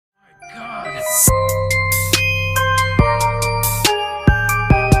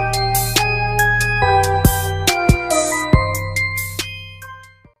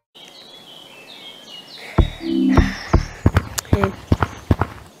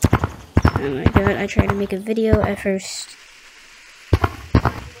Oh my god, I tried to make a video at first,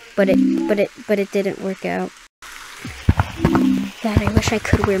 but it didn't work out. God, I wish I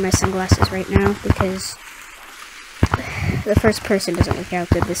could wear my sunglasses right now, because the first person doesn't work out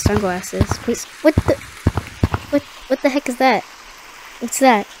good with sunglasses. Please, what the heck is that? What's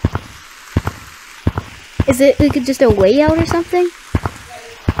that? Is it like just a way out or something?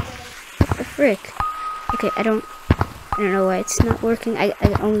 What the frick? Okay, I don't know why it's not working. I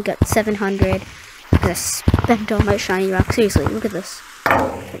only got 700 because I spent all my shiny rocks. Seriously, look at this.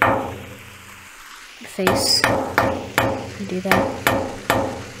 Face. Do that.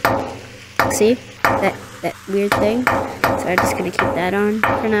 See? That weird thing? So I'm just gonna keep that on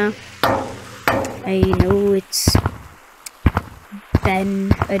for now. I know it's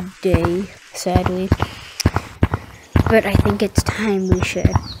been a day, sadly. But I think it's time we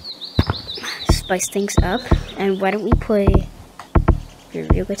should spice things up. And why don't we play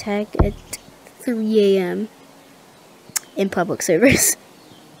GorillaTag at 3 AM in public servers?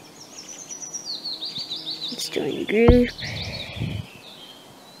 Let's join the group.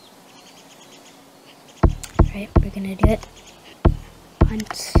 Alright, we're gonna do it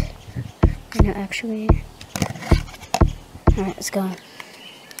once. No, actually. Alright, let's go.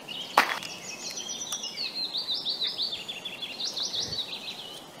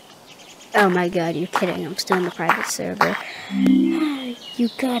 Oh my god, you're kidding. I'm still in the private server. You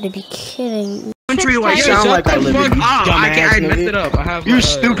gotta be kidding. Country like sound like I live in I messed it up. I have you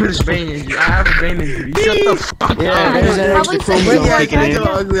stupid vein injury. I have a vein injury. Shut the fuck up. Yeah, there's an extra chromosome kicking in.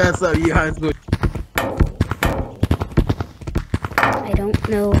 Ugly ass up. Yeah, it's good. I don't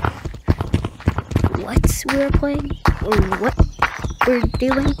know what we're playing or what we're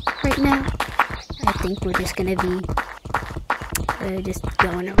doing right now. I think we're just gonna be just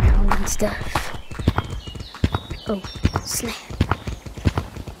going around and stuff. Oh, snap.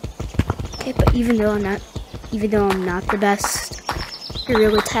 Okay, but even though I'm not the best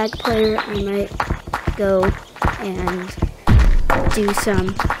GorillaTag player, I might go and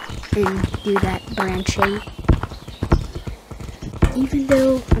do that branching. Even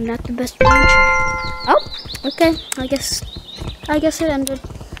though I'm not the best brancher. Oh, okay. I guess it ended.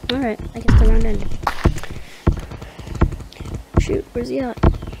 Alright, I guess the round ended. Shoot, where's he at?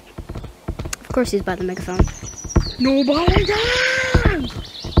 Of course he's by the megaphone. Nobody dies!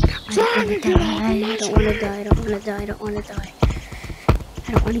 I don't wanna die.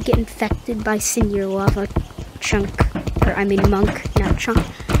 I don't wanna get infected by senior lava chunk. Or I mean monk, not chunk.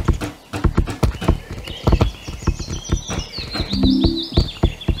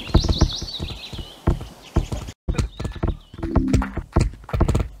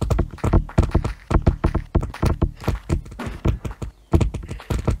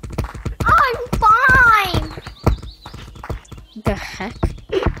 The heck?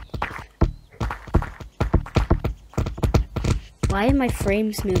 Why are my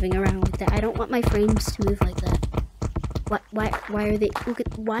frames moving around like that? I don't want my frames to move like that. Why are they?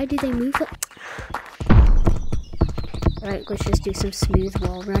 Why do they move like? Alright, let's just do some smooth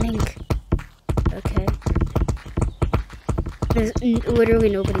wall running. Okay. There's literally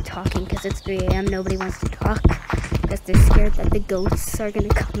nobody talking because it's 3 AM. Nobody wants to talk because they're scared that the ghosts are gonna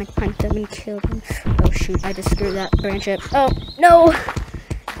come and hunt them and kill them. Oh shoot, I just screwed that branch up. Oh, no!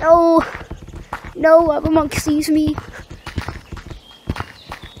 No! No, Lava Monk sees me.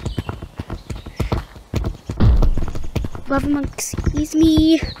 Lava Monk sees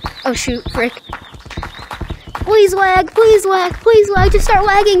me. Oh shoot, frick. Please lag, please lag, please lag. Just start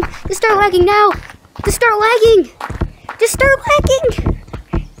lagging. Just start lagging now. Just start lagging. Just start lagging.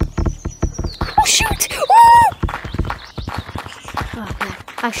 Oh shoot! Woo! Oh god,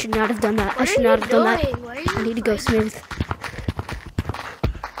 I should not have done that. I should not have done that. I need to go smooth.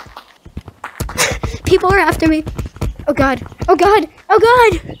 People are after me. Oh god. Oh god. Oh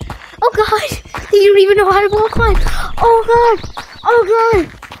god. Oh god. They don't even know how to wall climb. Oh god. Oh god.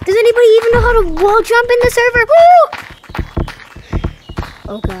 Does anybody even know how to wall jump in the server? Woo!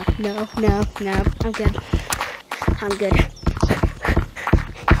 Oh god. No. No. No. I'm good. I'm good.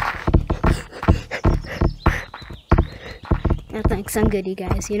 No thanks. I'm good, you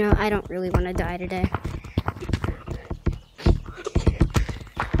guys. You know, I don't really want to die today.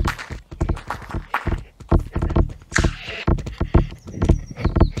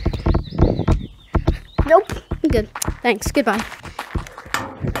 Nope. I'm good. Thanks. Goodbye.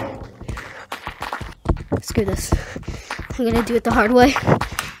 Screw this. I'm gonna do it the hard way.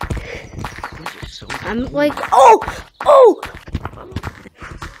 I'm like, oh! Oh!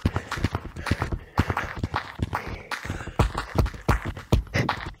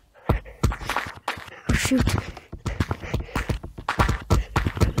 Oh shoot.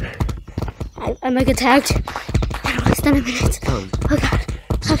 I might get tagged. In less than a minute. Oh god.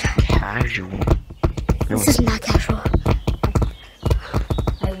 Oh god. Casual. This is not casual.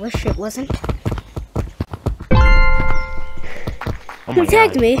 I wish it wasn't. Oh Who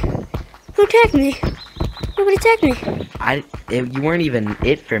tagged me? Who tagged me? Nobody tagged me. You weren't even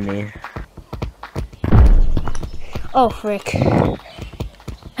it for me. Oh, frick.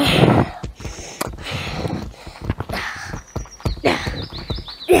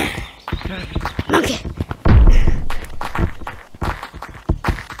 Monkey.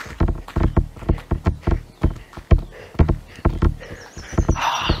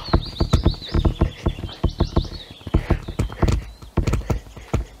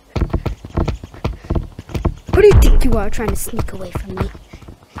 What do you think you are trying to sneak away from me?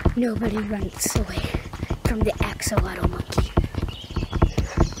 Nobody runs away from the Axo monkey.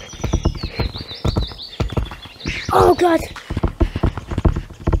 Oh god!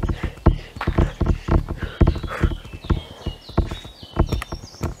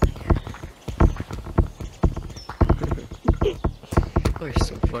 People are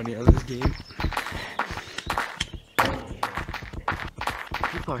so funny on this game.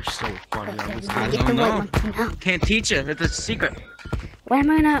 People are so funny on this game. I don't know. Can't teach it. It's a secret. Why am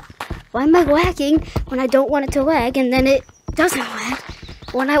I lagging when I don't want it to lag, and then it doesn't lag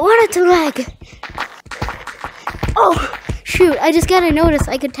when I want it to lag? Oh, shoot, I just got a notice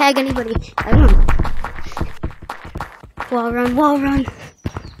I could tag anybody. I don't know. Wall run, wall run.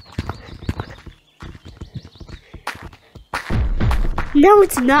 No,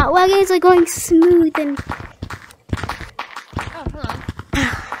 it's not lagging, it's like going smooth and...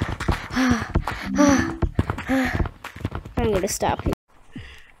 I'm gonna stop here.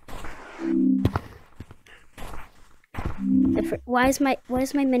 Why is my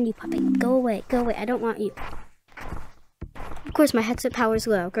menu popping up? Go away, I don't want you. Of course my headset power is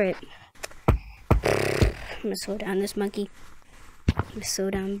low, great. I'm gonna slow down this monkey. I'm gonna slow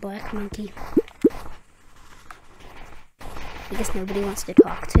down black monkey. I guess nobody wants to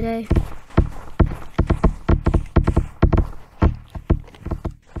talk today.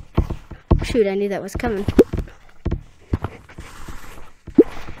 Shoot, I knew that was coming.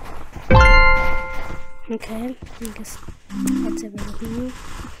 Okay, I guess that's everything.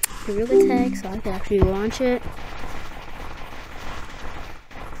 GorillaTag, so I can actually launch it.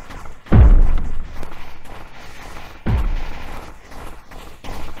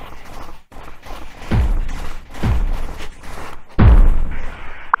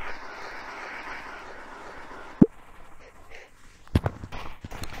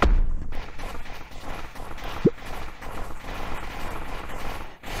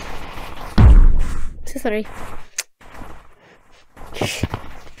 Sorry.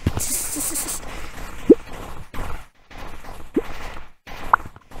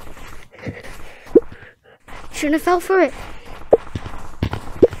 Shouldn't have fell for it.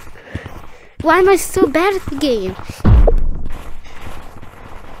 Why am I so bad at the game?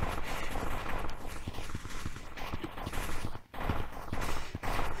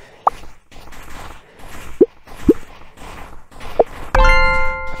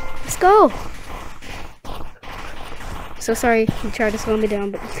 Let's go. So sorry you tried to slow me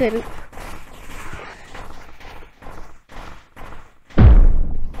down, but you couldn't.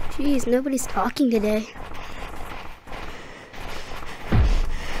 Jeez, nobody's talking today.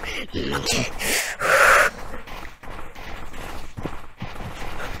 Monkey.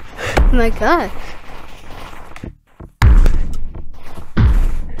 Oh my god.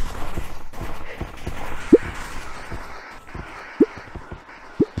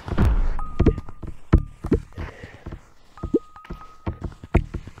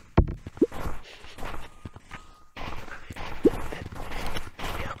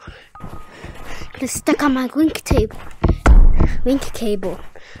 It's stuck on my link cable.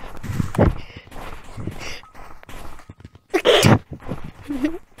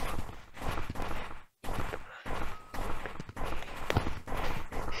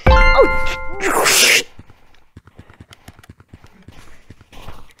 Oh!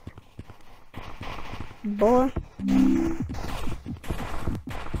 Boy.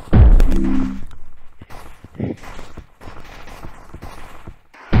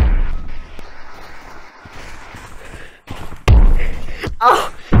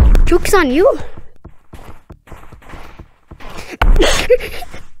 Oh, joke's on you.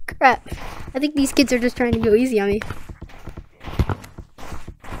 Crap. I think these kids are just trying to go easy on me.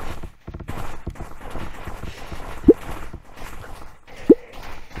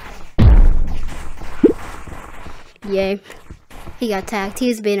 Yay. He got tagged.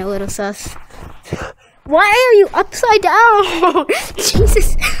 He's being a little sus. Why are you upside down?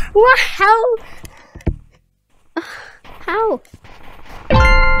 Jesus. What? How? How?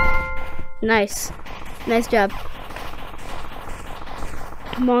 Nice. Nice job.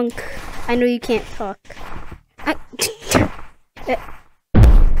 Monk, I know you can't talk.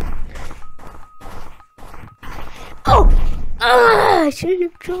 Oh! I shouldn't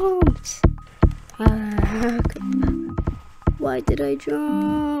have jumped. Why did I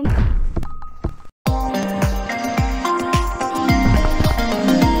jump?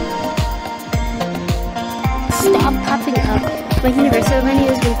 Stop popping up. My universal menu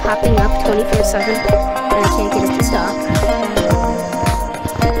has been popping up 24/7 and I can't get it to stop.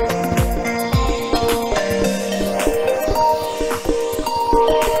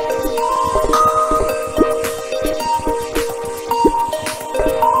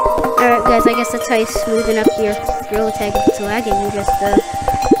 Alright guys, I guess that's how you smoothen up your GorillaTag if it's lagging. You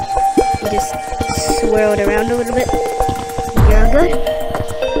just swirl it around a little bit. You're all good.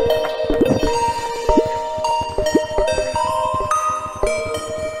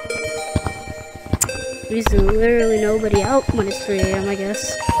 There's literally nobody out when it's 3 AM, I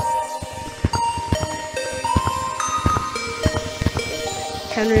guess.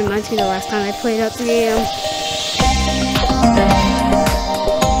 Kinda reminds me of the last time I played at 3 AM.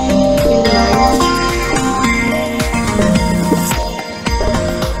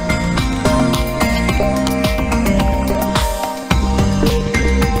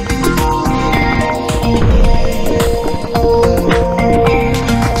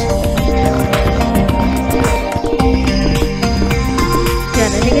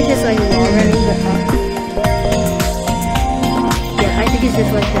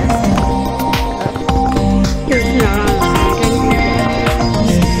 Just like this. It's not on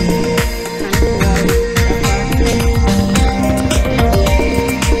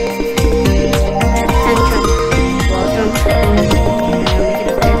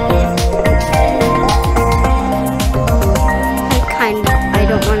I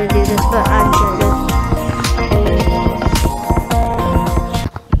don't want to do this, but I'm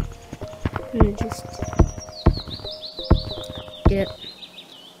gonna just get it.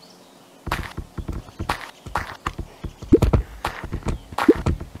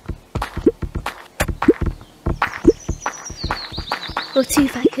 Let's see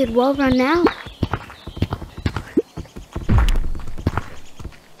if I could wall run now.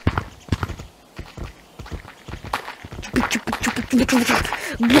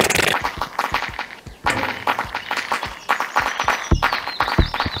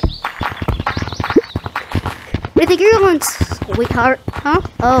 Where the girls? Sweetheart, huh?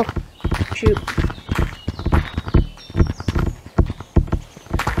 Oh, shoot.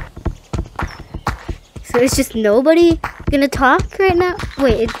 So it's just nobody gonna talk right now?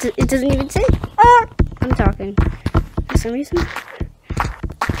 Wait, it doesn't even say. I'm talking for some reason.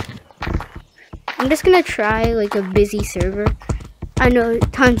 I'm just gonna try like a busy server. I know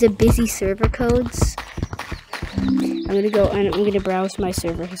tons of busy server codes. I'm gonna go and I'm gonna browse my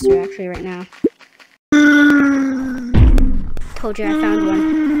server history actually right now. Told you I found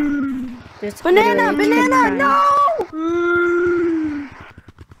one. There's Banana, no!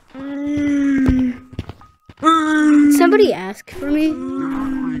 Somebody asked for me.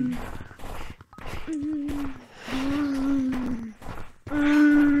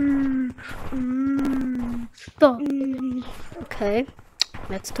 Okay,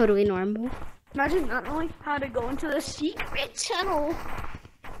 that's totally normal. Imagine not knowing how to go into the secret tunnel.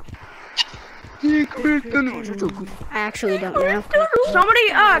 I actually don't know. Somebody,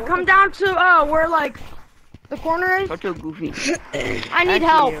 come down to, where, like, the corner is. That's so goofy. I need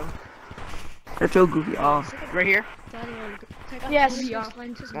help. That's so goofy. Oh, right here? Yes.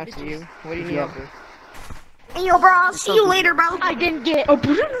 That's you. What do you need? Hey, yo, bro, I'll see you later, bro. I didn't get.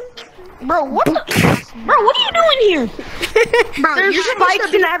 Bro, what the? Bro, what are you doing here? Bro, there's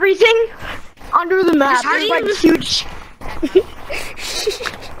spikes and everything under the map. There's like huge.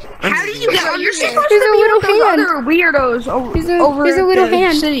 How do you get? You're supposed to be with those other weirdos over There's a little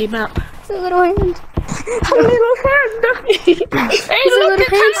hand. City map. There's a little hand. A little hand. There's a little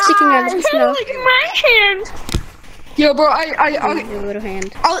hand sticking out of the snow. Look at my hand. Yo, bro, There's a little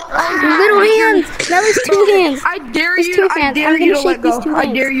hand. little hand. That was 2 hands. I dare There's you. 2 I hands. dare I'm you gonna to let shake these go. 2 I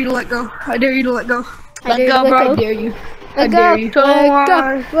hands. dare you to let go. I dare you to let go. I dare you to bro. let go. I dare you. I Let dare go. you.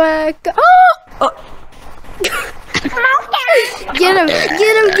 Let go. Oh! Get him!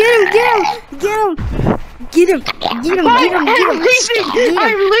 Get him! Get him! Get him! Get him! Get him! Get him! Get him! Get him!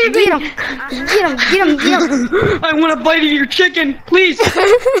 I'm leaving. Get him! Get him! Get him! Get him! I want a bite of your chicken, please. Get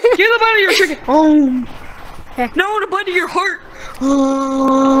a bite of your chicken. Oh. No, I want a bite of your heart.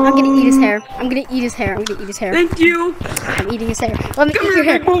 I'm gonna eat his hair. I'm gonna eat his hair. I'm gonna eat his hair. Thank you. I'm eating his hair. Let me Come eat here, your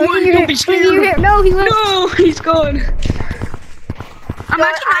hair. big boy. Let me eat your Don't hair. be Let me eat your hair. scared. No, he left. No, he's gone. I'm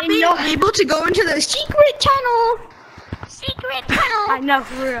actually not I being able to go into the secret tunnel. Secret tunnel. I know,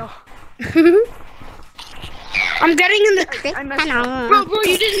 for real. I'm getting in the. I messed up. Bro,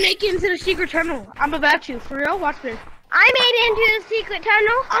 you didn't make it into the secret tunnel. I'm about to. For real, watch this. I made it into the secret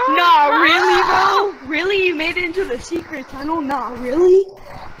tunnel. No, really, bro? Really? You made it into the secret tunnel? No, really?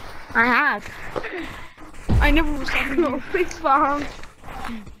 I have. I never was talking to you. Please, Mom.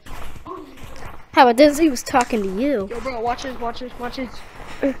 How about this? He was talking to you. Yo, bro, watch this. I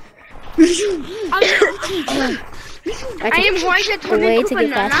am going to The turn way into to a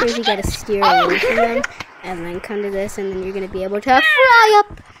get faster is you gotta steer away from them, and then come to this, and then you're gonna be able to fly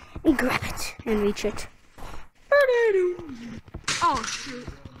up and grab it and reach it. Oh, shoot.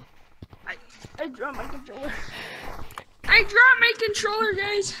 I dropped my controller.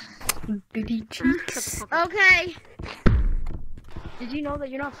 Guys. Booty cheeks. Okay. Did you know that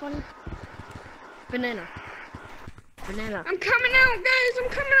you're not funny? Banana. I'm coming out, guys. I'm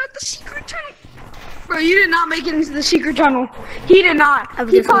coming out the secret tunnel. Bro, you did not make it into the secret tunnel. He did not.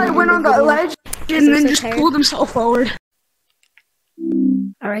 He probably went on the ledge and then just pulled himself forward.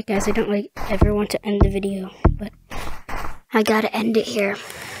 Alright guys, I don't ever want to end the video, but I gotta end it here.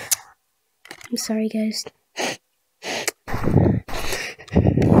 I'm sorry guys. I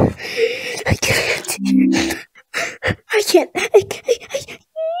can't. I can't.